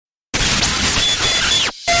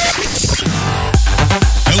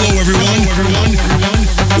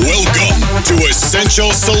to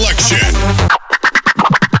Essential Selection.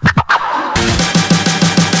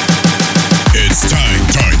 It's time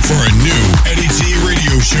for a new Eddie T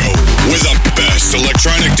radio show with the best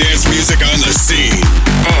electronic dance music on the scene.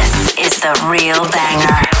 This is the real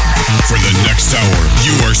banger. For the next hour,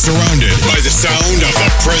 you are surrounded by the sound of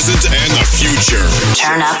the present and the future.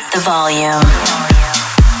 Turn up the volume.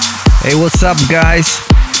 Hey, what's up, guys?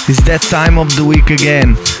 It's that time of the week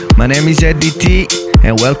again. My name is Eddie T,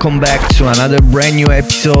 and welcome back to another brand new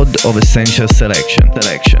episode of Essential Selection.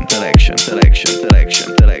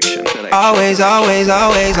 Always.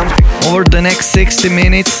 Over the next 60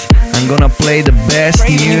 minutes, I'm gonna play the best,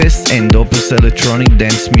 newest, and dopest electronic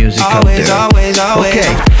dance music out there.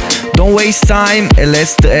 Okay, don't waste time and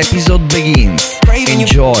let's the episode begins.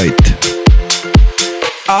 Enjoy it.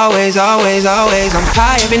 Always, I'm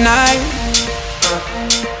high every night.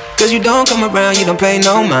 Cause you don't come around, you don't pay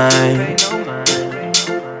no mind.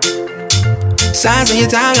 Signs on your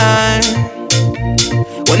timeline.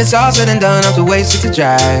 When it's all said and done, I'm too wasted to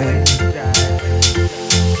drive.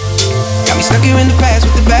 Got me stuck here in the past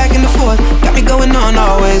with the back and the forth. Got me going on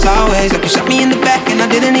always. Like you shot me in the back and I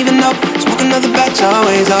didn't even know. Smoke another batch,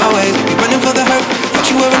 always. Be running for the hurt, thought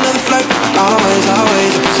you were another flirt. Always.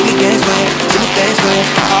 Silly games with it, silly things with it.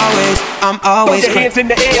 Always, I'm always. Put your hands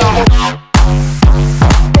in the air.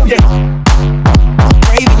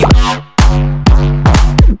 Craving you.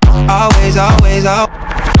 Always. Craving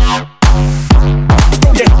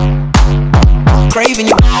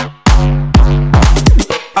you.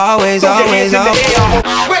 Always.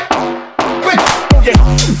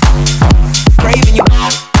 Craving you.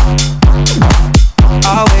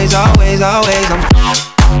 Always. I'm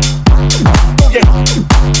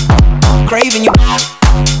craving you.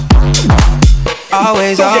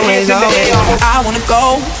 Always. I wanna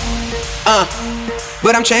go,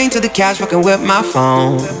 but I'm chained to the couch, fucking with my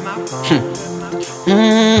phone.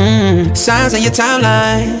 Signs on your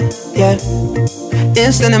timeline, yeah.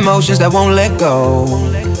 Instant emotions that won't let go.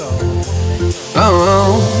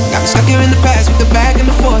 Got me stuck here in the past with the back and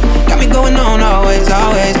the forth. Got me going on always.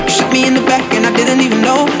 You shot me in the back and I didn't even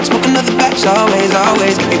know. Smoke another batch, always. Got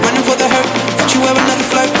me running for the hurt, thought you were another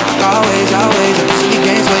flirt. Always. Silly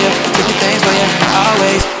games for you, silly things for you.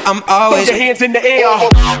 Always, I'm always. Put your hands in the air.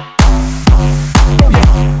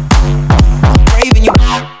 Craving you.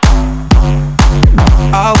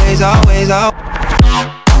 Always.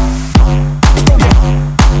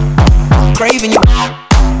 Craving you.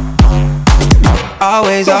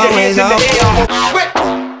 Always.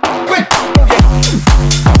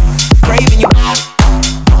 Craving you.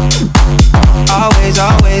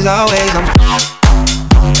 Always. I'm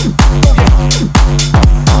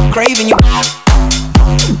craving you.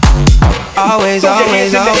 Always.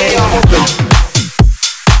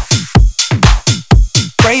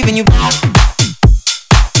 Craving you. Always.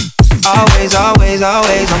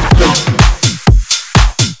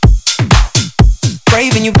 I'm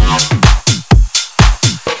craving you. Always. Craving you. Always. Craving you.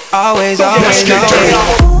 Always.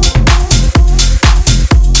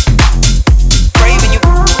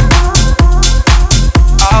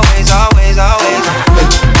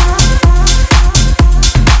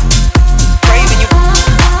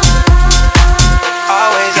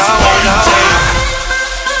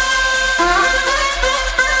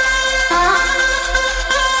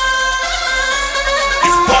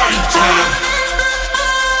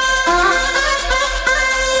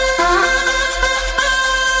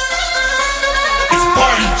 It's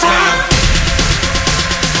party time.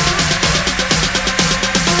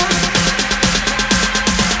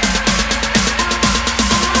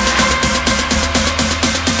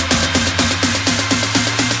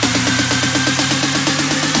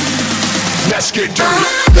 Let's get dirty.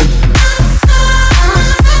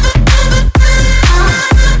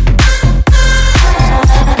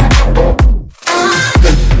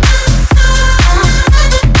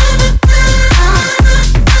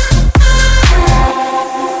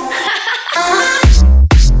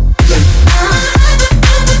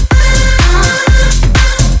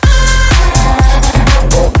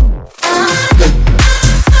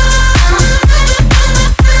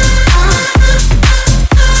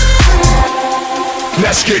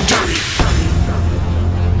 Let's get dirty.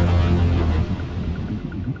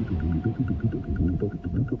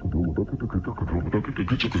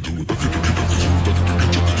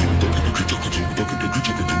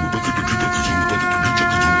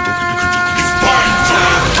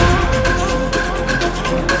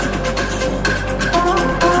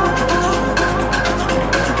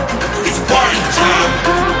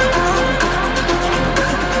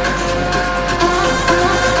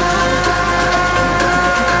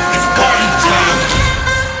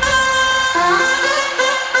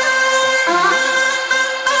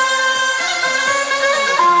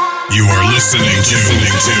 listening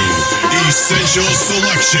to Essential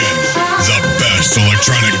Selection, the best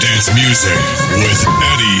electronic dance music with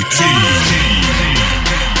Eddie T.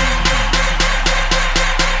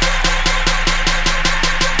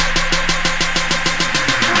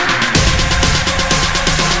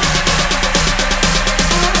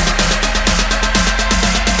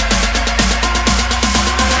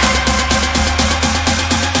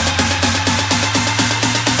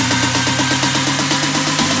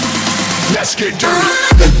 Let's get dirty.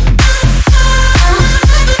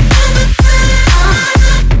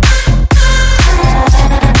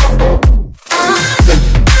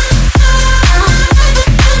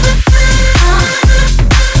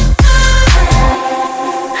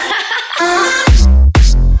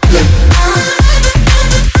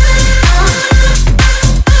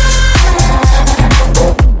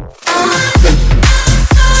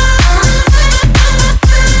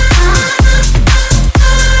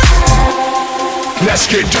 Let's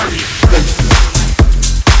get dirty.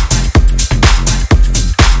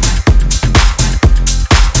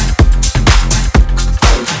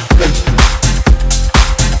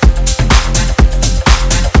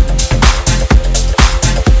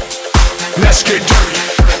 Let's get dirty.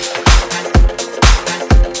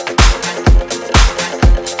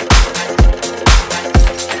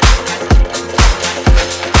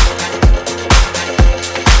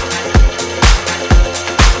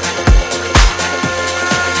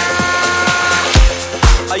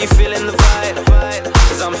 Are you feeling the vibe?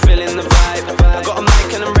 Cause I'm feeling the vibe. I got a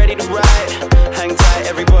mic and I'm ready to ride. Hang tight,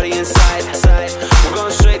 everybody inside. We're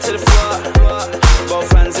going straight to the floor. Both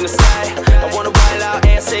hands in the sky. I wanna wild out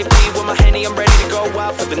ASAP with my Henny. I'm ready to go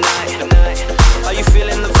out for the night. Are you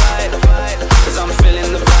feeling the vibe? Cause I'm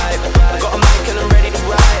feeling the vibe. I got a mic and I'm ready to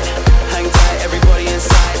ride. Hang tight, everybody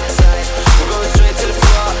inside. We're going straight to the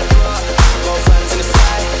floor. Both hands in the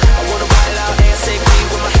sky. I wanna wild out ASAP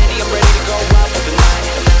with my Henny. I'm ready to go out for the night.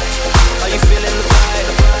 Are you feeling the vibe?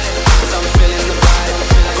 Cause I'm feeling the vibe.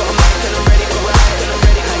 I got a mic and I'm ready to ride.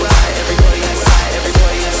 Hang tight, everybody inside.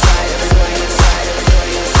 Everybody inside. Everybody inside.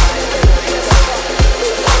 Everybody inside.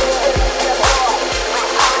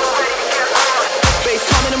 Bass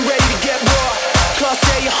coming, I'm ready to get raw. Class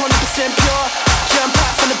A, 100% pure. Jam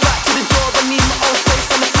packed from the back to the door. I need my own space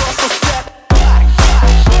on the floor, so step.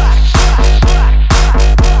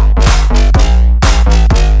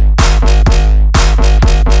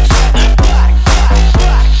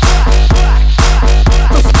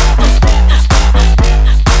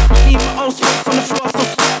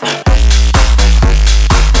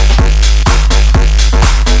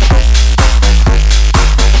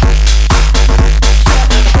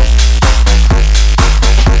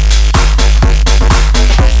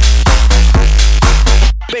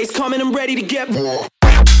 Coming, I'm ready to get raw.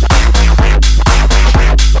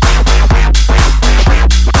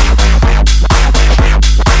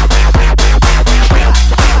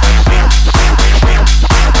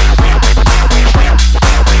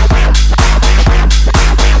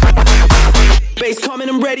 Bass coming,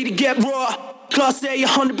 I'm ready to get raw. Class A,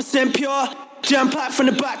 100% pure. Jam packed from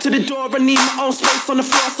the back to the door. I need my own space on the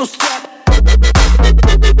floor, so step.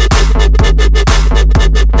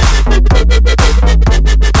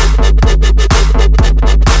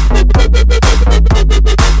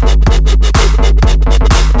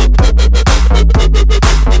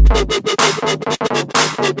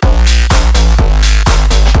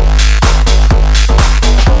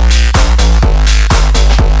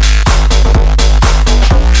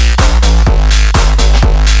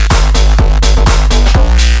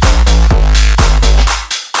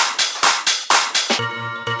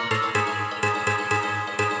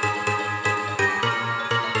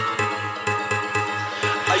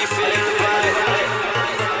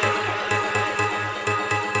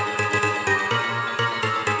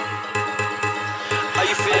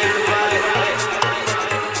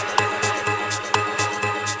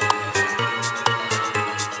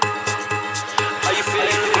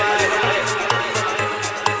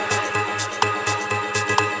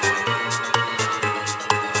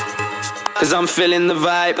 Cause I'm feeling the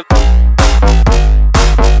vibe.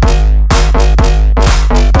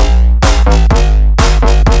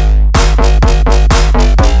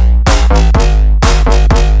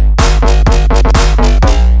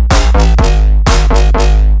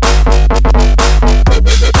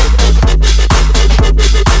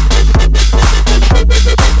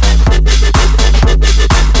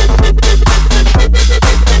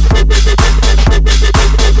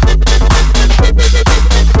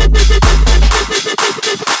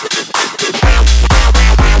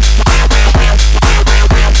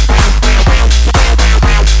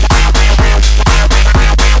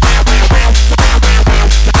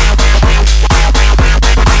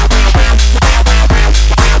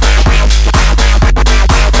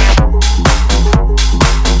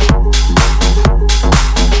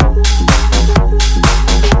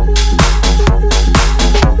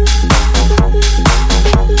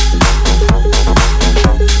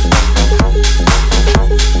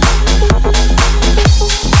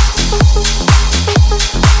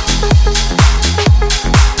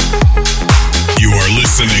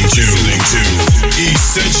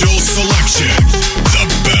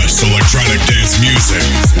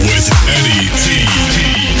 Dancing with Eddie T.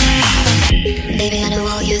 Baby, I know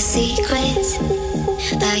all your secrets,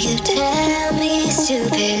 but you tell me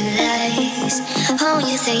stupid lies. Oh,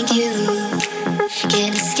 you think you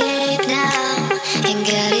can escape now and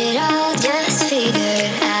got it all just figured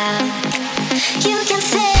out. You can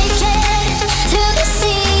fake it through the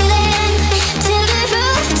ceiling to the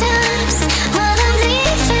rooftops while I'm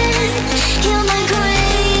leaving. You're my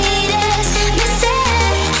greatest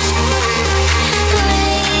mistake,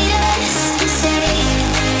 greatest mistake.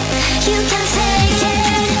 You can fake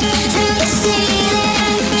it through the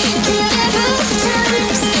ceiling to the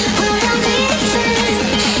rooftops while I'm leaving.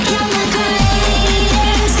 You're my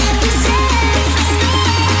greatest mistake,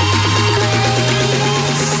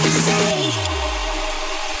 greatest mistake.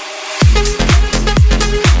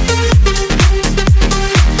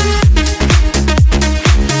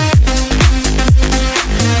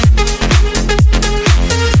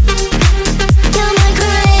 You're my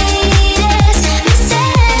greatest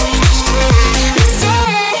mistake,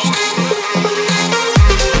 mistake.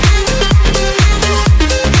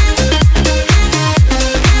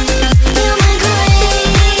 You're my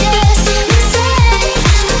greatest mistake,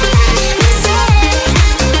 mistake.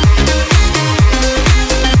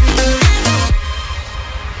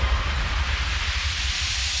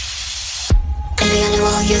 Baby, I know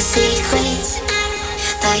all your secrets,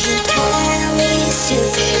 but you tell me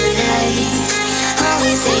stupid lies.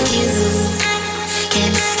 Always think you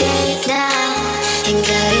can escape now and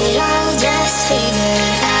got it all just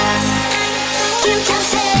figured out. You can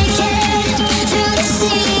fake it through the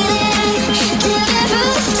ceiling to the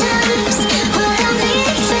rooftops while I'm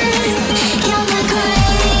leaving. You're my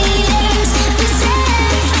greatest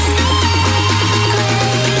mistake,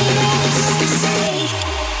 greatest mistake.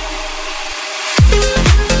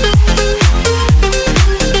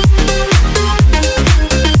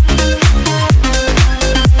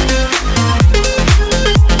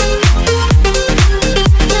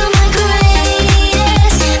 You're my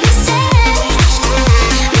greatest mistake,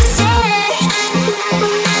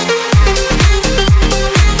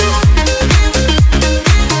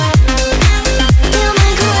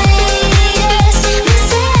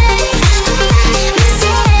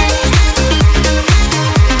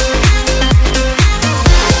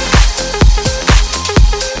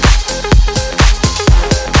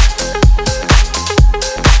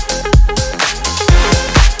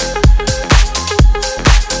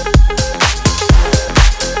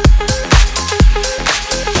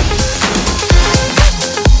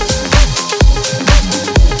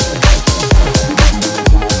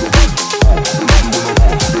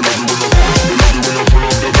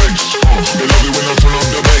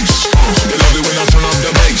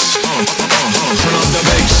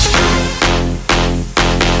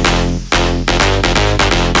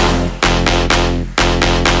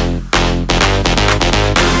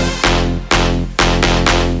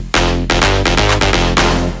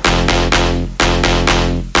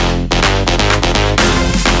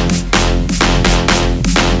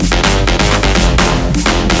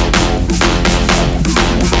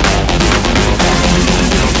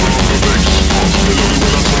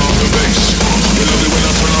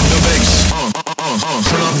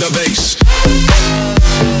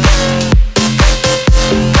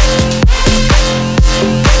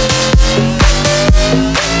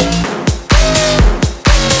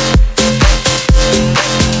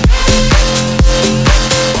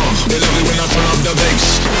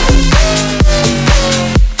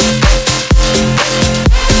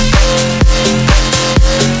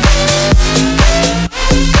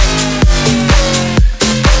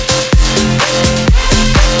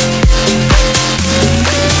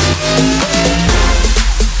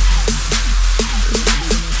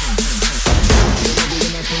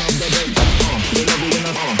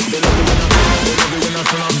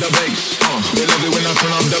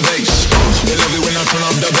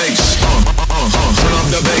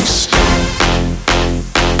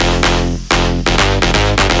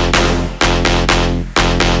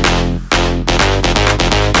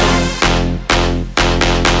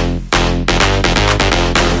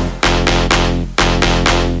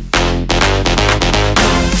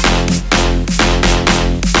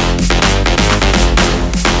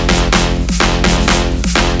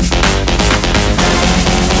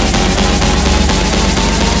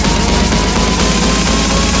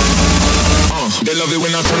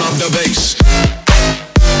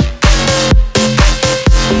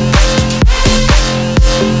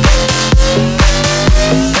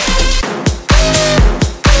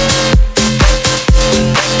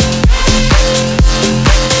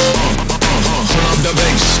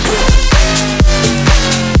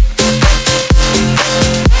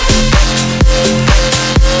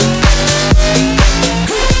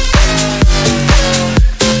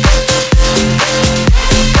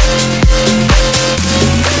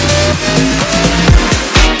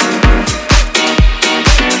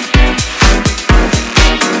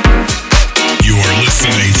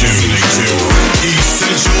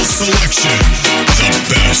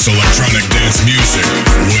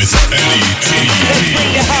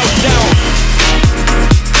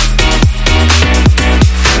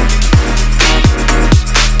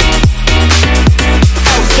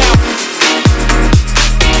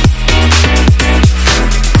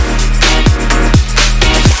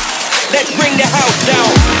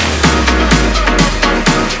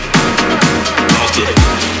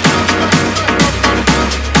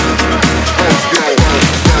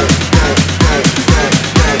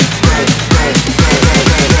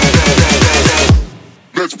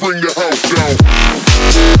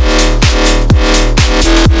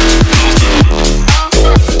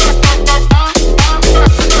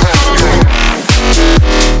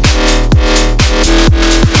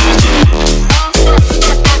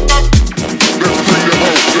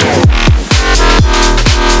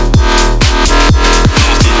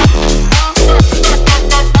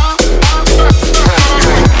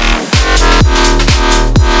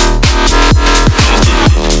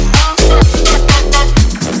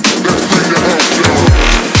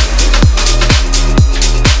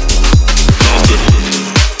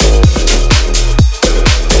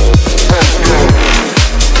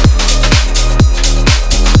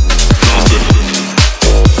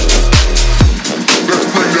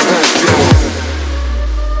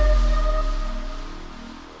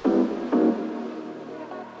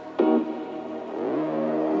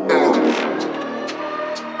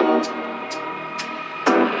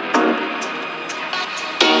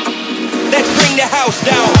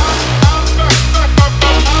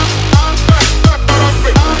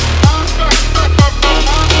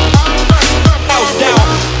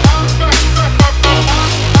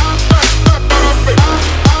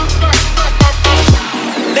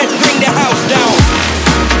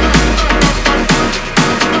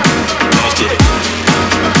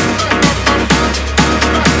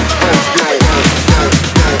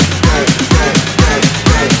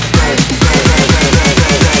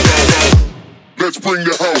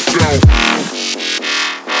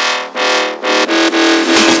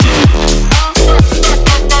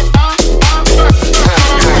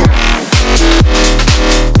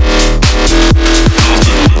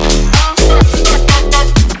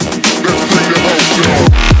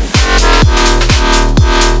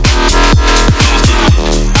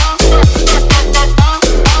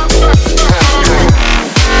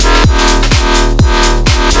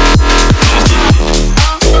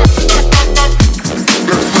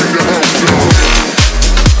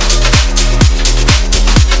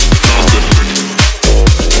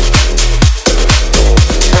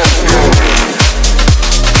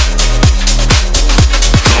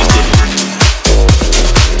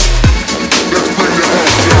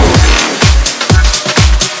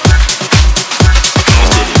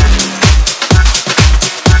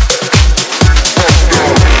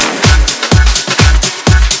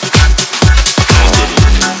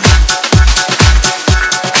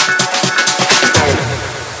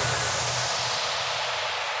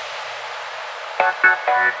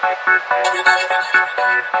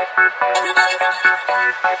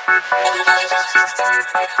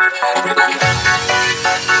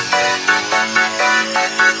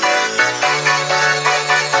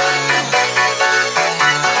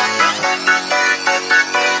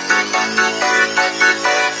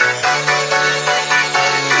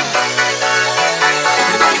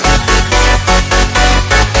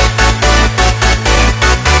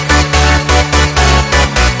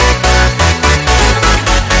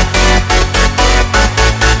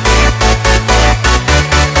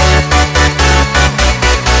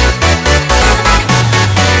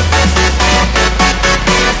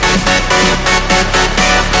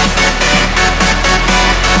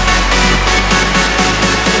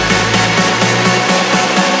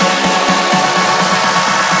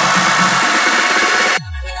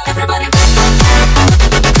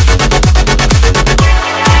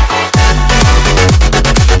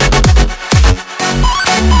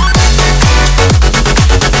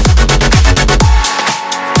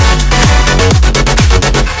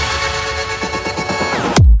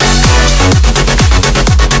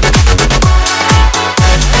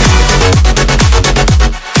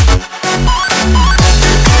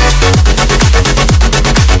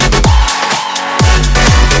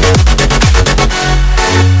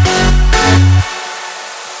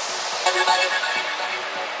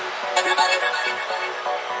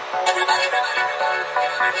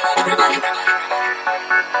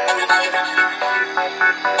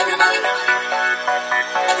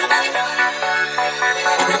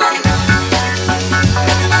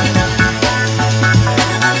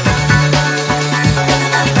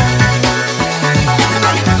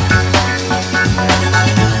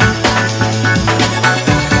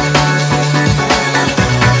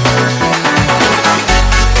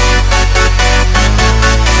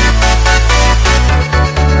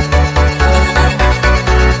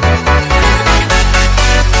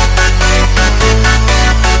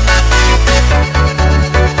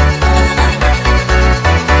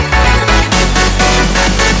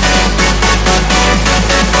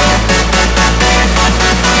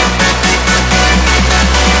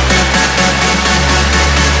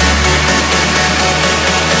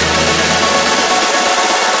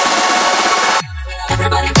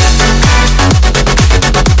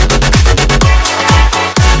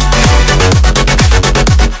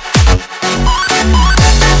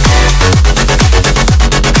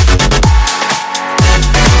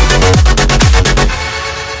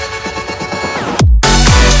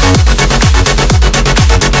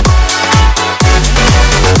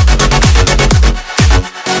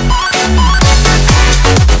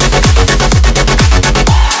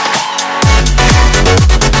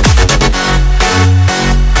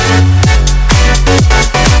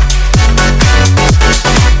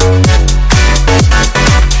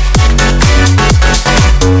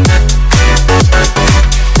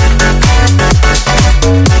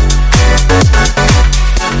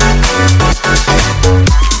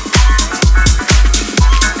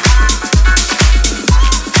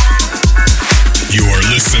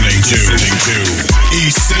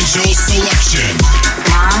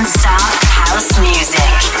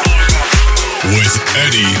 with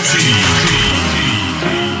Eddie T.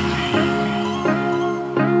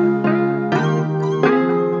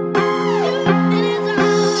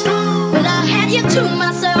 To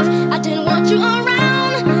myself, I didn't want you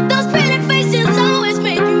around. Those pretty faces always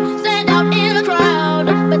made you stand out in a crowd.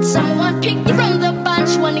 But someone picked you from the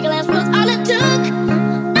bunch. One glance was all it took.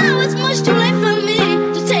 Now it's much too late for me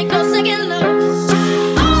to take a second look.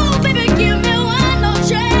 Oh, baby, give me one more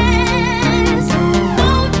chance.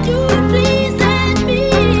 Won't you please let me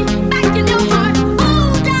back in your heart?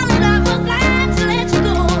 Oh, darling, I was blind to let you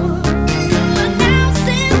go. But now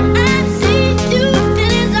since I see you in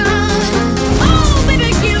his arms,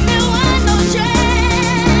 give me one more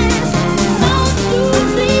chance. Won't you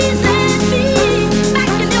please let me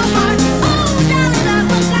back in your heart? Oh, darling, I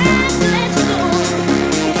was blind to let you go.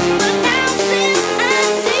 But now since I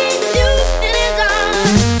see you in his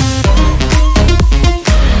arms,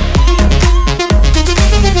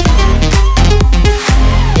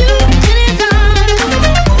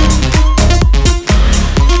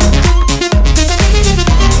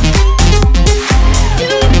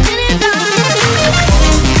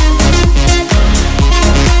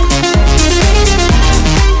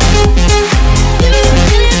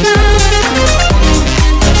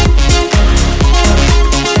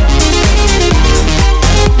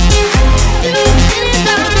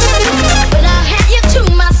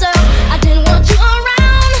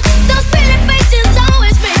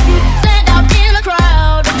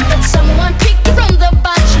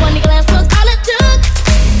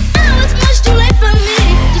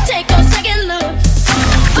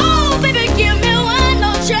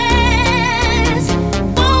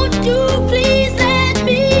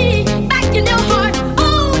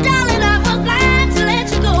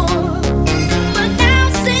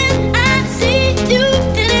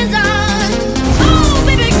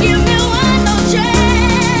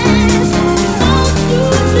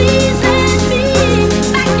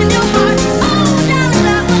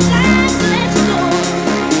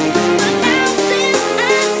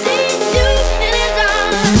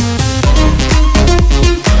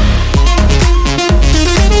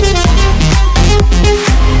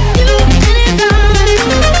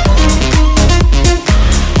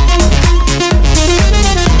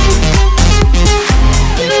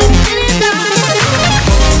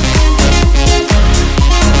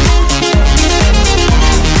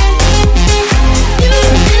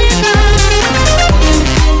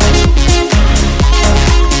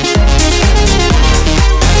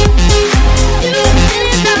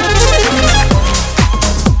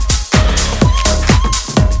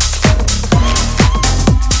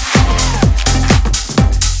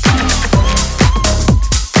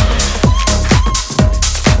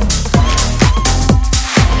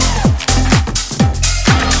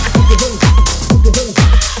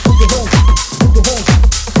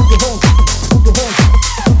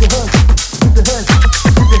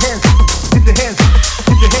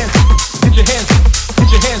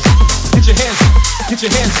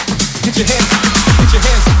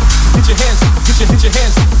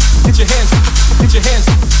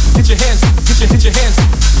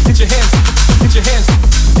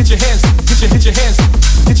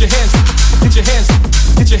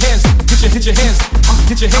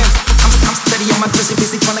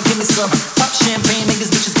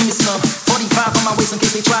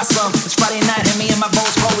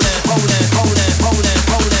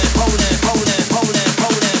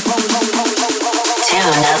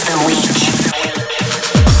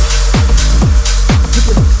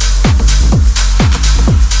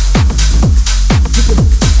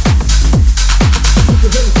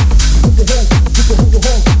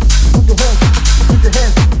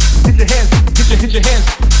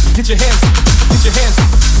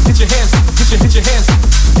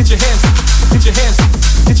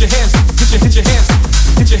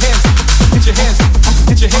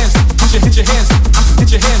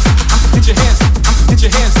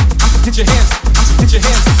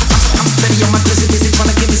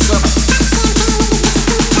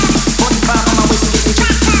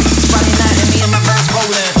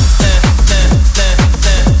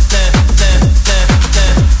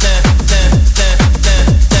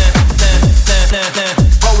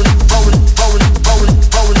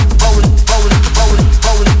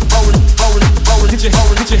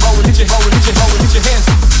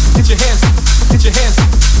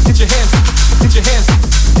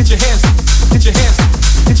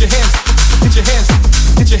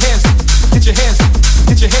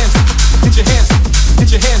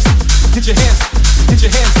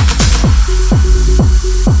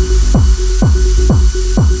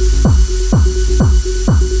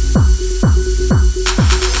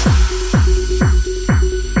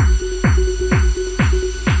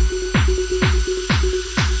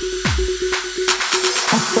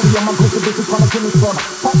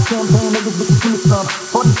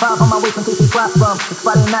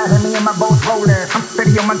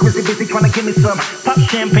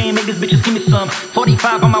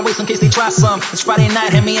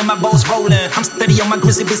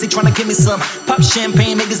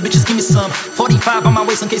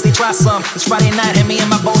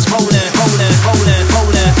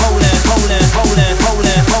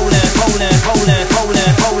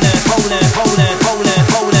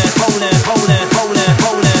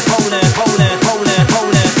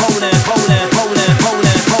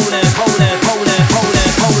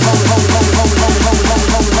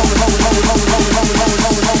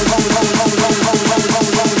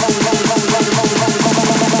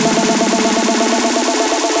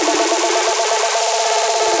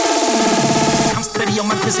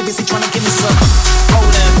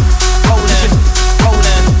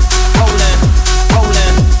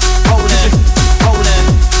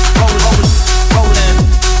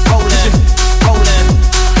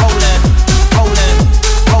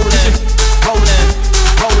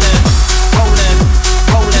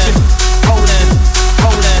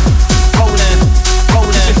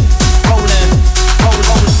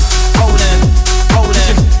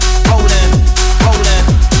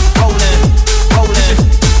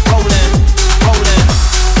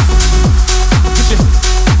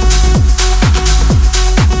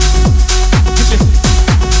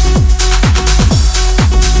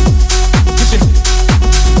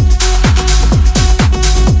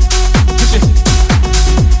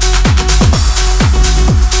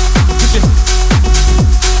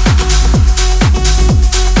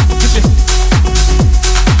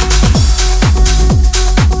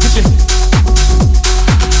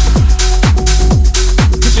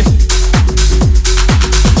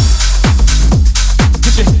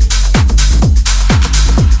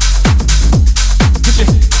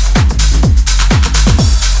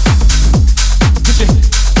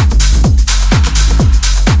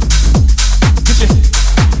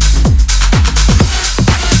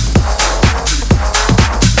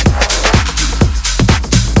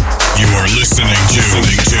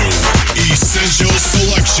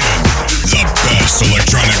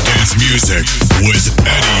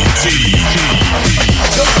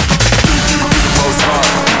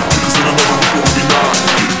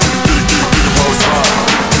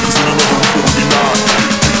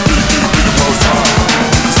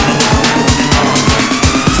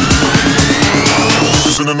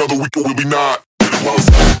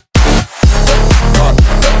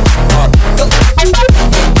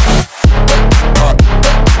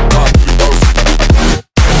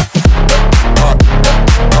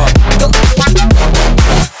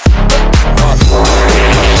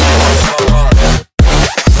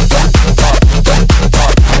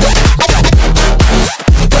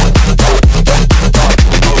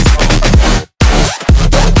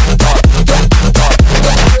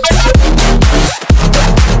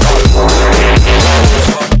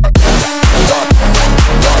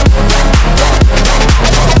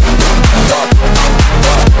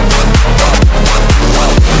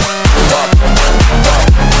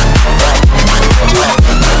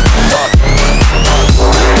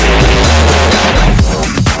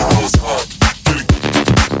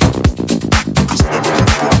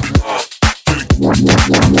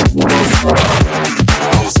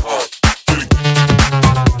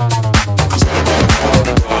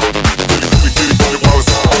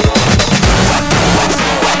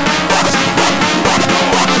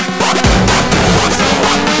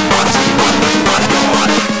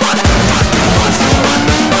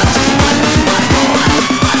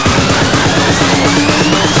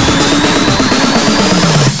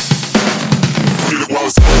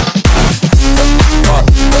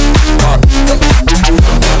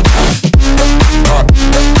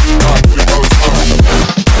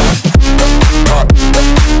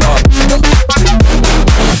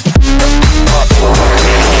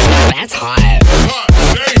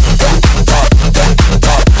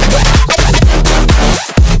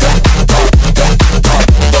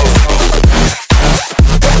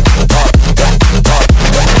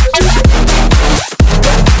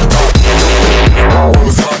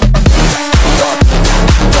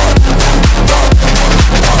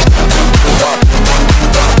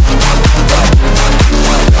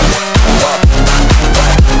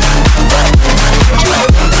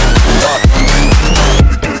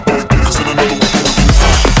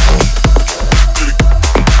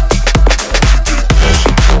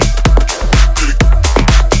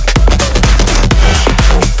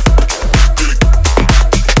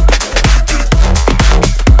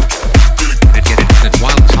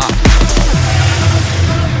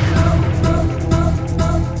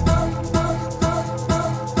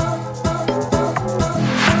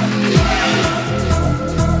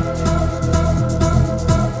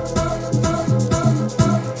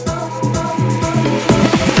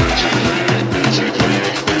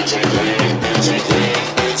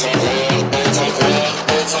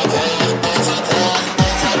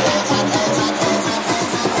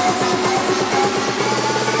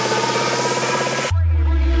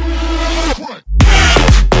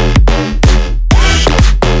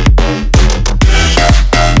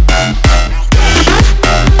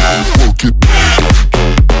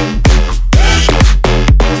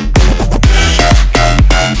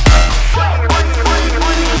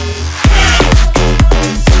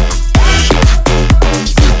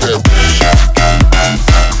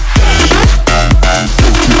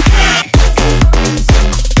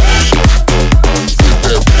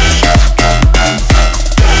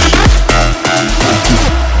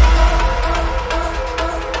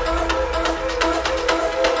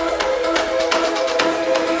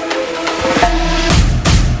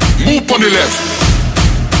 on the left,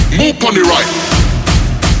 move on the right.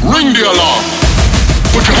 Ring the alarm,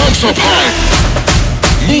 put your hands up high.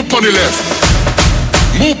 Move on the left,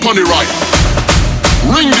 move on the right.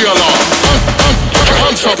 Ring the alarm, put your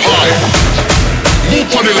hands up high.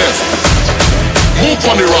 Move on the left, move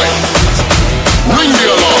on the right. Ring the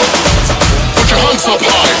alarm, put your hands up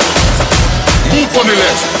high. Move on the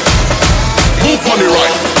left, move on the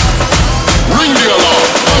right. Ring the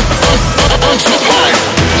alarm, hands up high.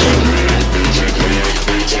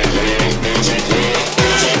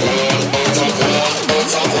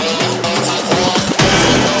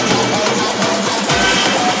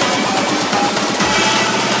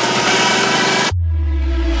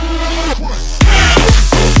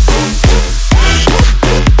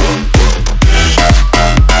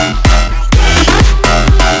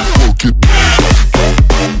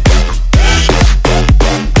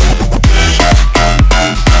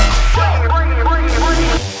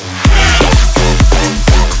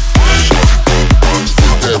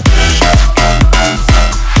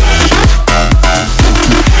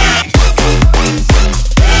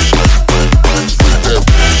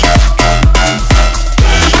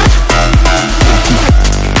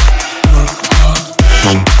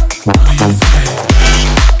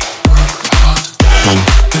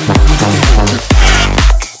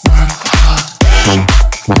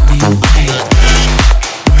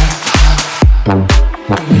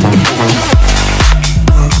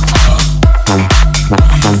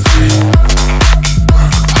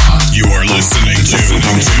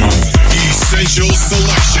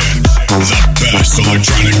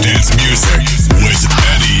 Electronic dance music with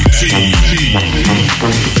Eddie T.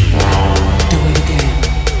 Do it again.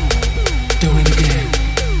 Do it again.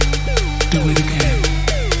 Do it again.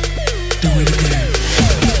 Do it again.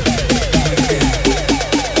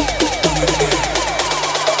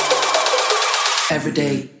 Every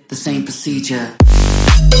day, the same procedure.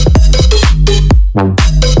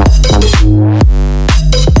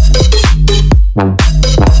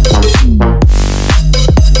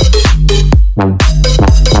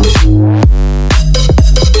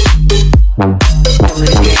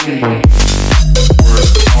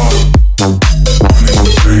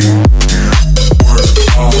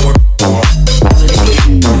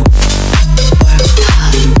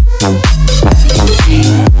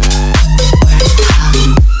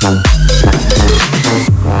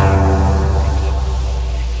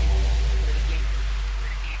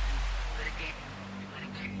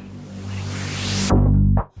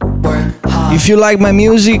 If you like my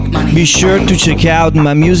music, be sure to check out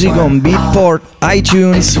my music on Beatport,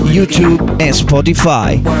 iTunes, YouTube, and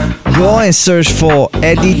Spotify. Go and search for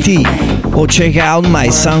Eddie T or check out my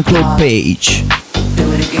SoundCloud page.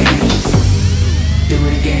 Do it again. Do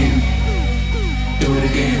it again. Do it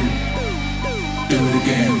again. Do it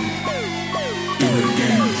again. Do it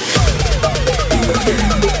again. Do it again.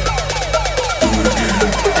 Do it again.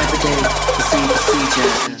 Every day, the same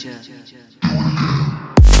procedure.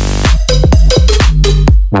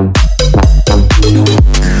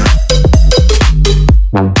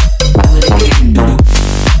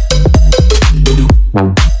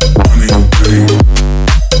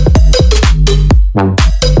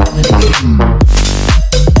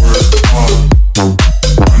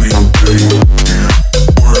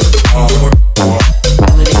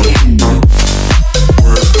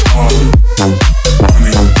 Work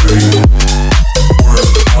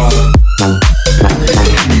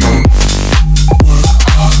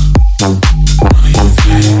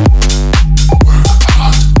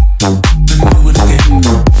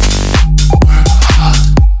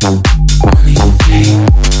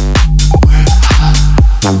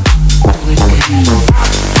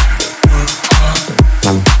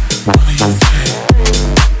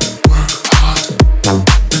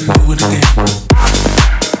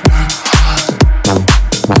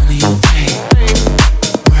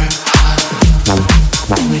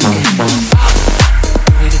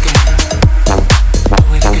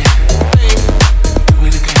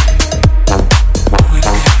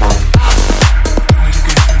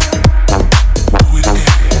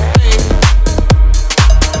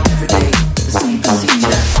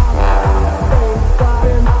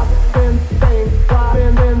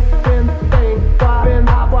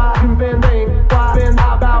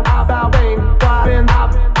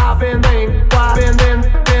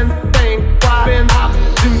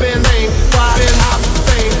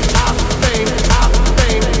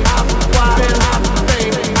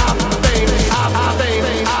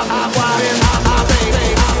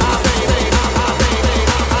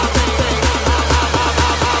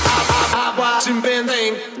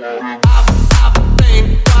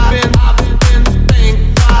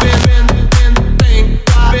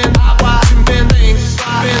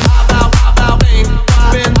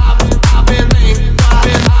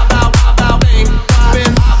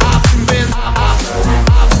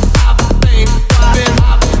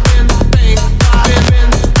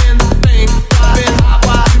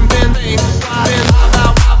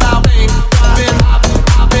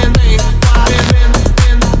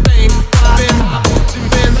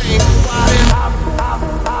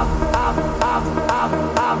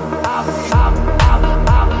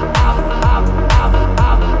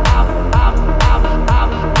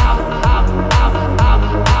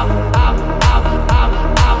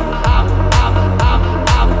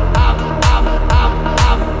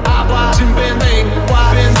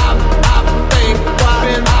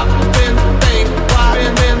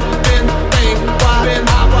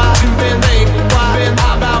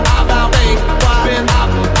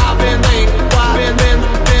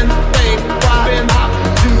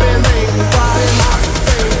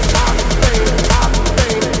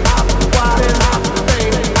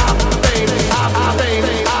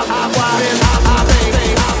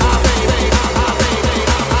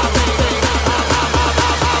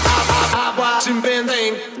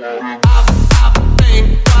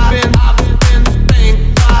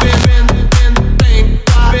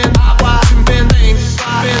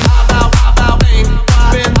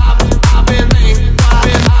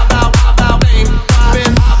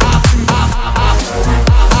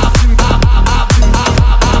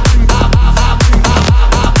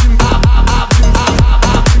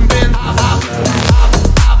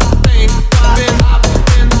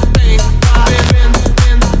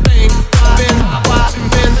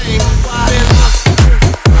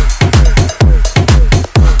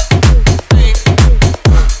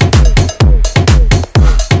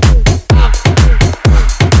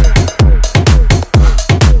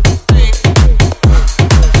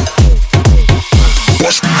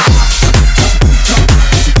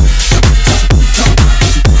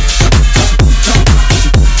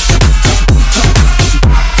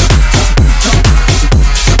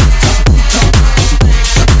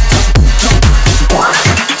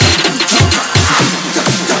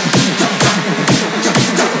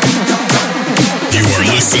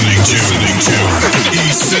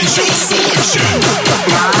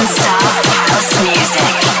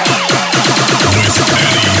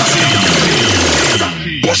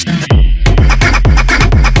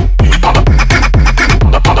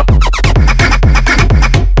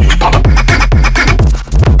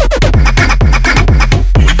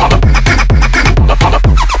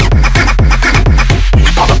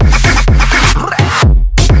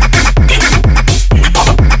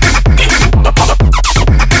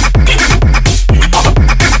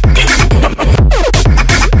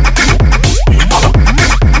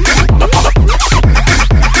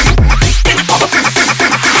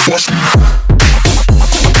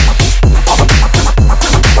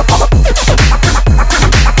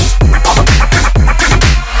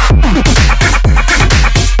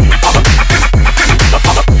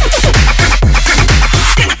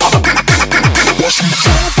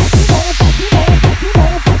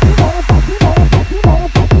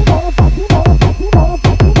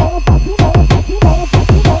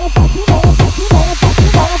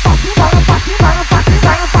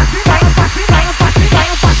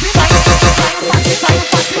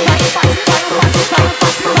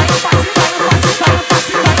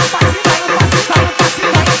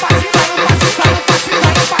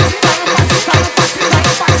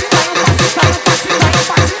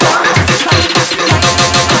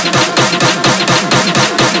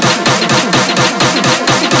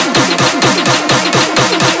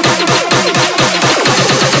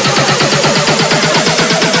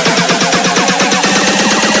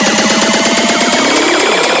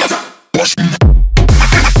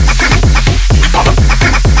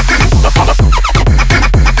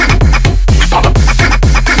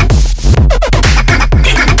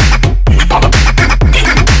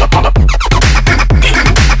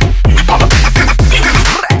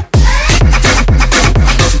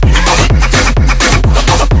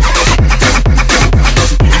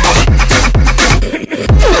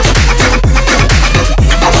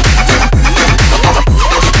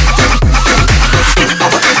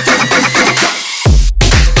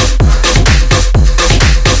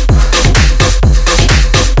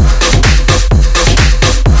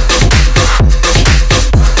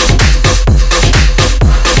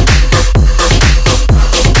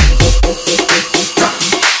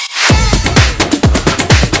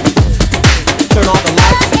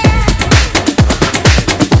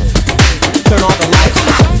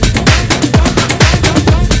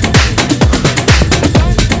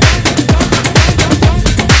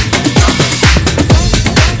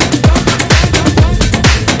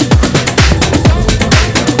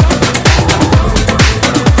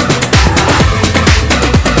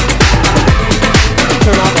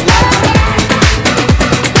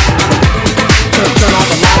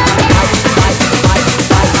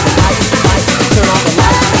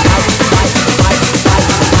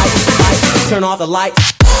turn off the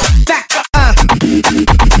lights. Back,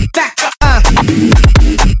 back,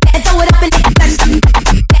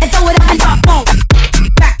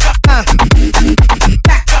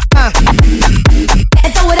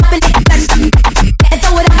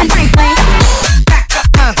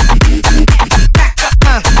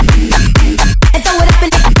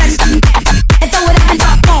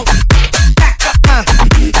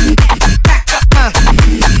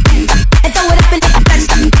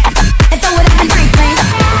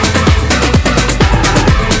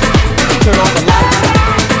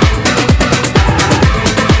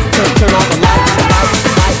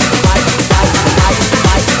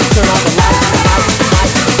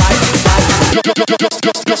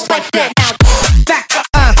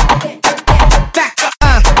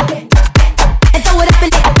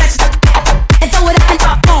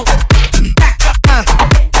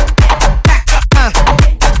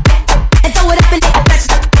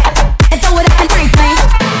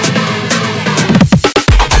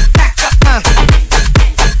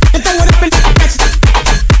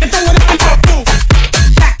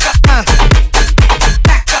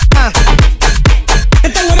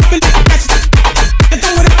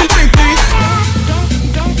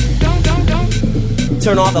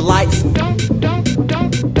 Turn off the lights.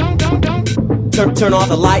 Turn off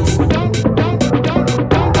the lights.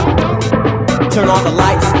 Turn off the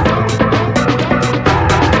lights.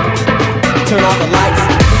 Turn off the lights.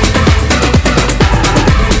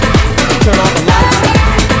 Turn off the lights. Turn off the lights.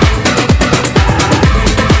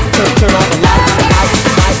 Turn off the lights. Turn off the lights.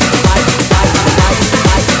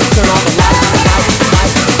 Turn off the lights. Turn off the lights.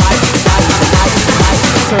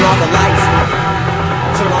 Turn off the lights. Turn off the lights.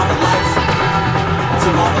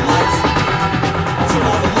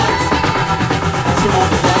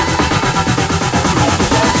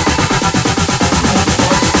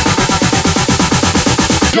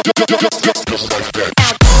 Just like that.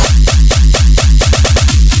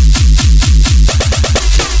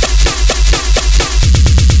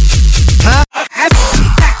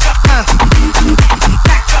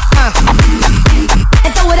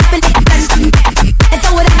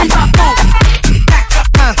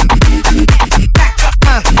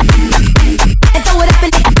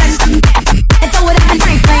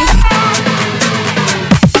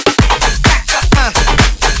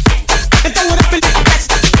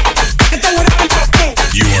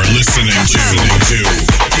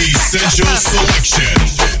 Essential Selection,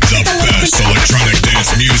 the best electronic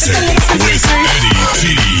dance music with Eddie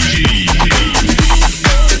T.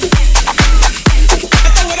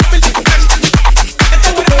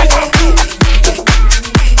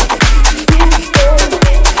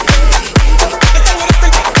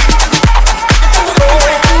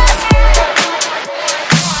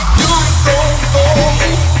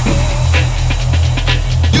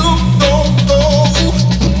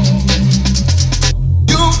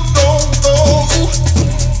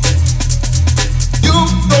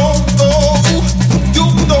 Don't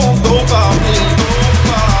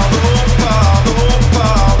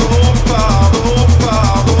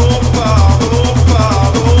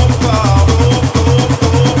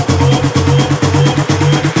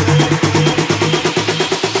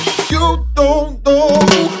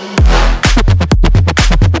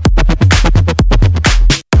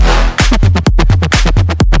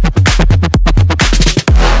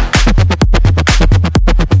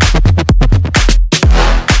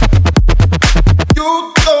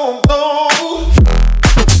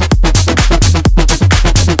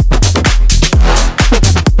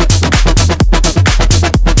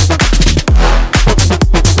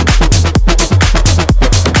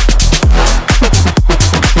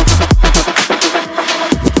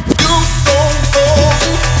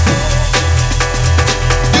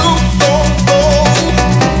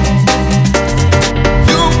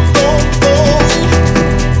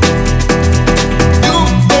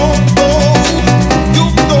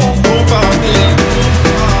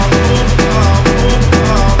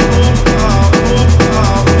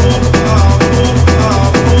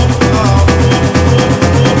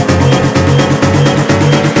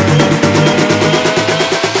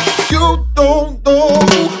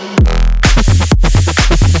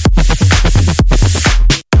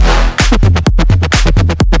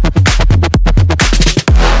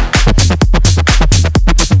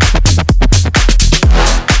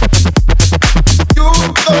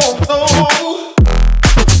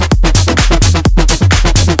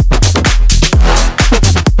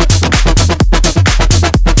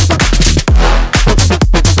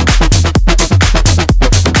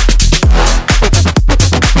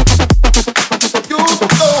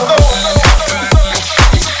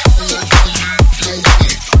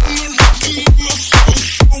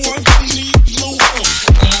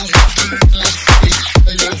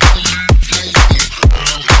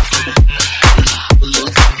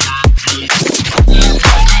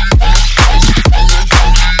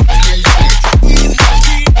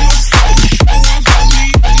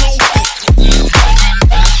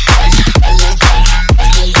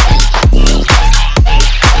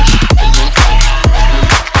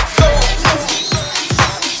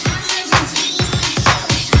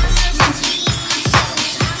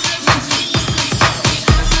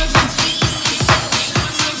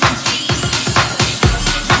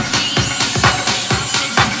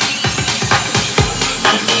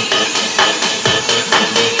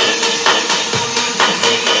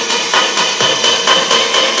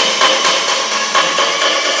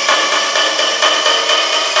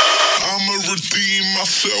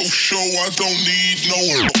myself, so I don't need no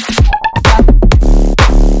help.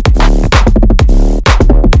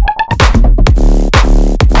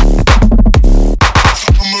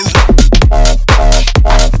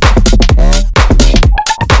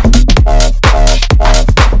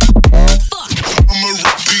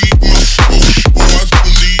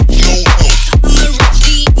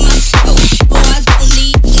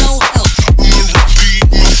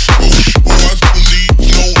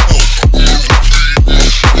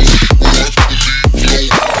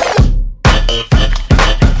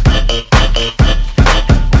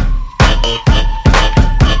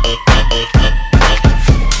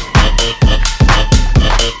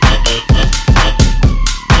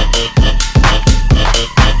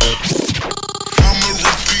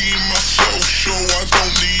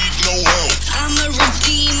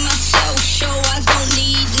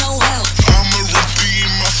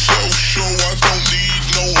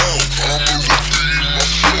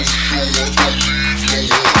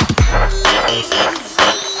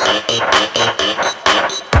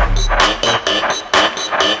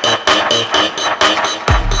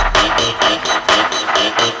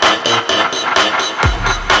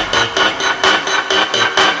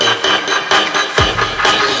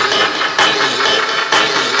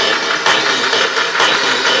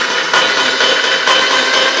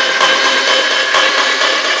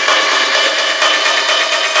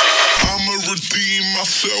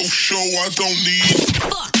 So I don't need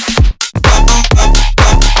fuck.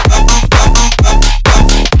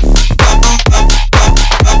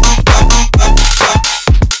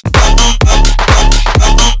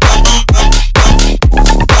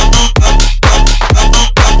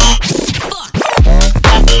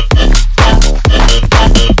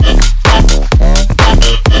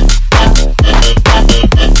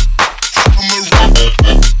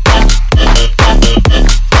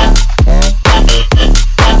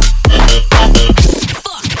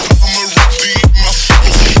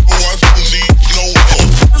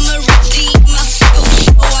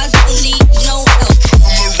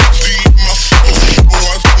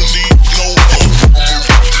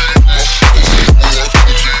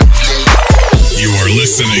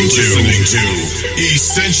 Listening to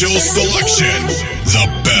Essential Selection, the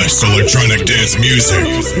best electronic dance music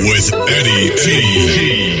with Eddie T.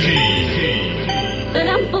 But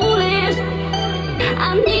I'm foolish,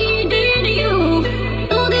 I needed you,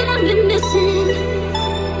 know that I've been missing.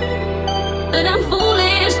 But I'm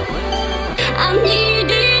foolish, I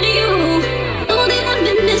needed you, know that I've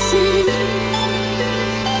been missing.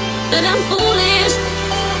 But I'm foolish,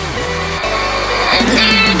 I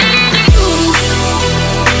needed you.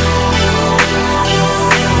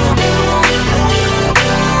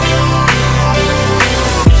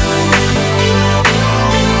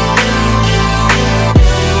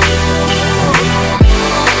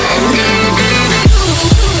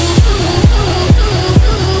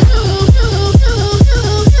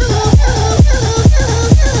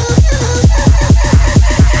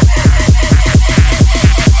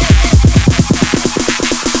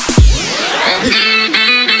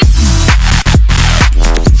 I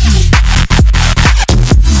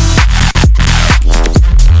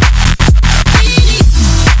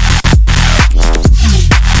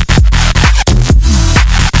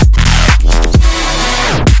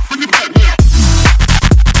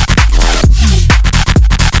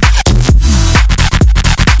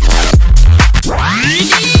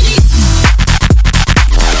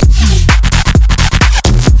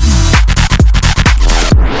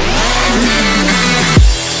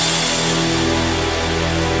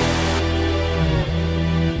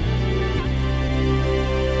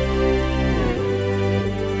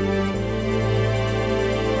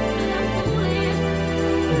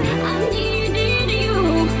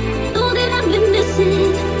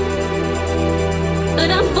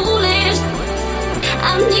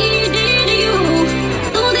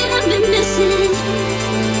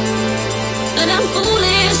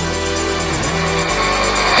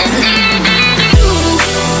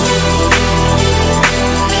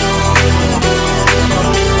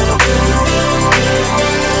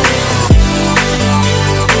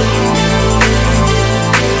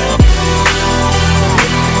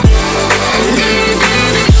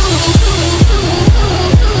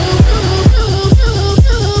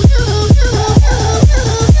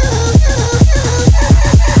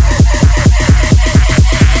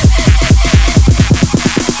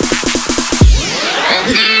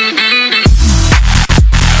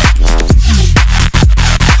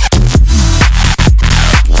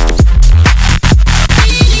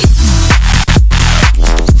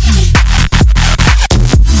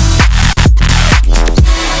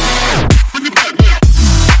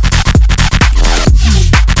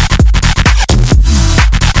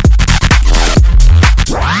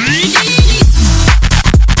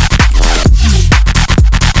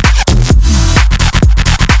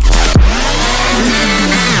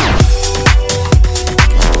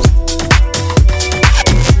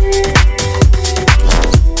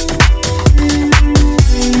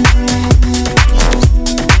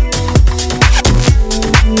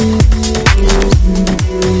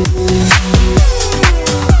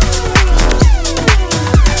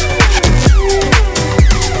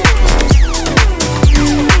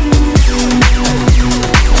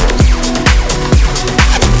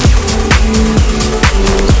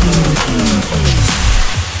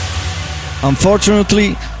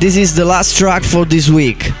Unfortunately, this is the last track for this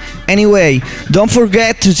week. Anyway, don't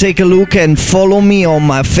forget to take a look and follow me on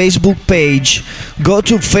my Facebook page. Go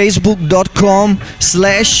to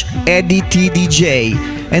facebook.com/EddieTDJ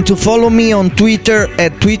and to follow me on Twitter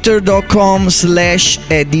at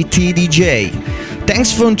twitter.com/EddieTDJ.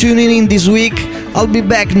 Thanks for tuning in this week. I'll be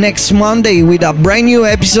back next Monday with a brand new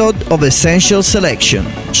episode of Essential Selection.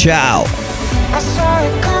 Ciao! I saw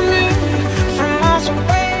it coming from miles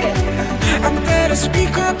away. I better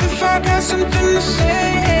speak up if I got something to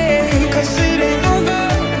say, 'cause it ain't over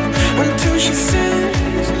until she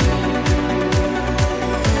says.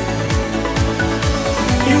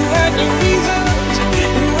 You had your reasons,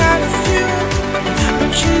 you had a few,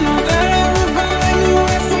 but you know that I will go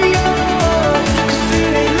anywhere for you, 'cause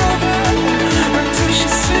it ain't over until she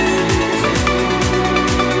says.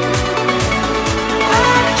 I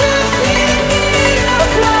just need a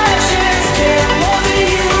flashes, yeah, more than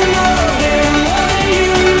you know, yeah, more than you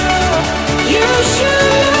know. You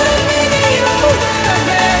should let me be your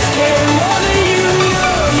best, yeah, more than you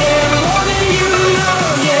know, yeah, more than you know,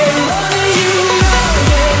 yeah, more than you know,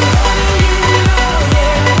 yeah, more than you know,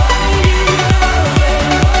 yeah, more than you know,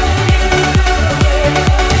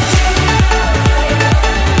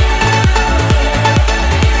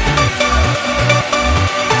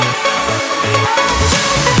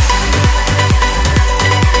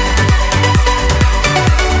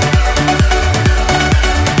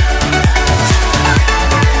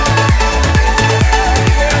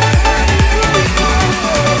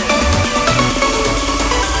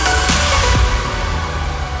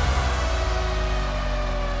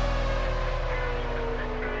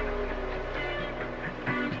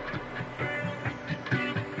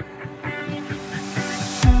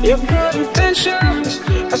 your good intentions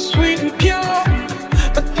are sweet and pure,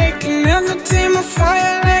 but they can never tame a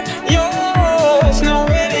fire like yours. No,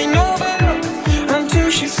 it ain't over until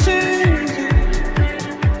she sings.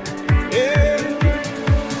 Yeah.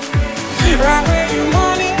 Right where you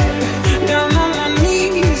want it, down on my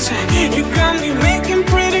knees. You got me making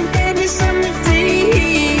pretty, baby, set me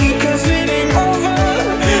free. 'Cause it ain't over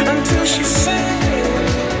until she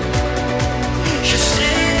sings. She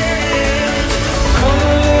sings. Come a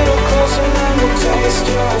little closer, let me taste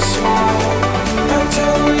your smile.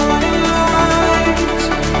 Until the morning light.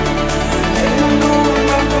 Ain't no going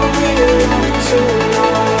back the way you want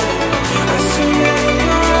tonight. I see it in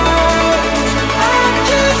your eyes. I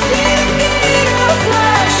just need a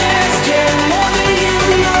flashes, yeah, more than you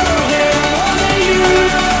know, yeah, more than you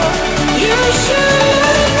know. You should.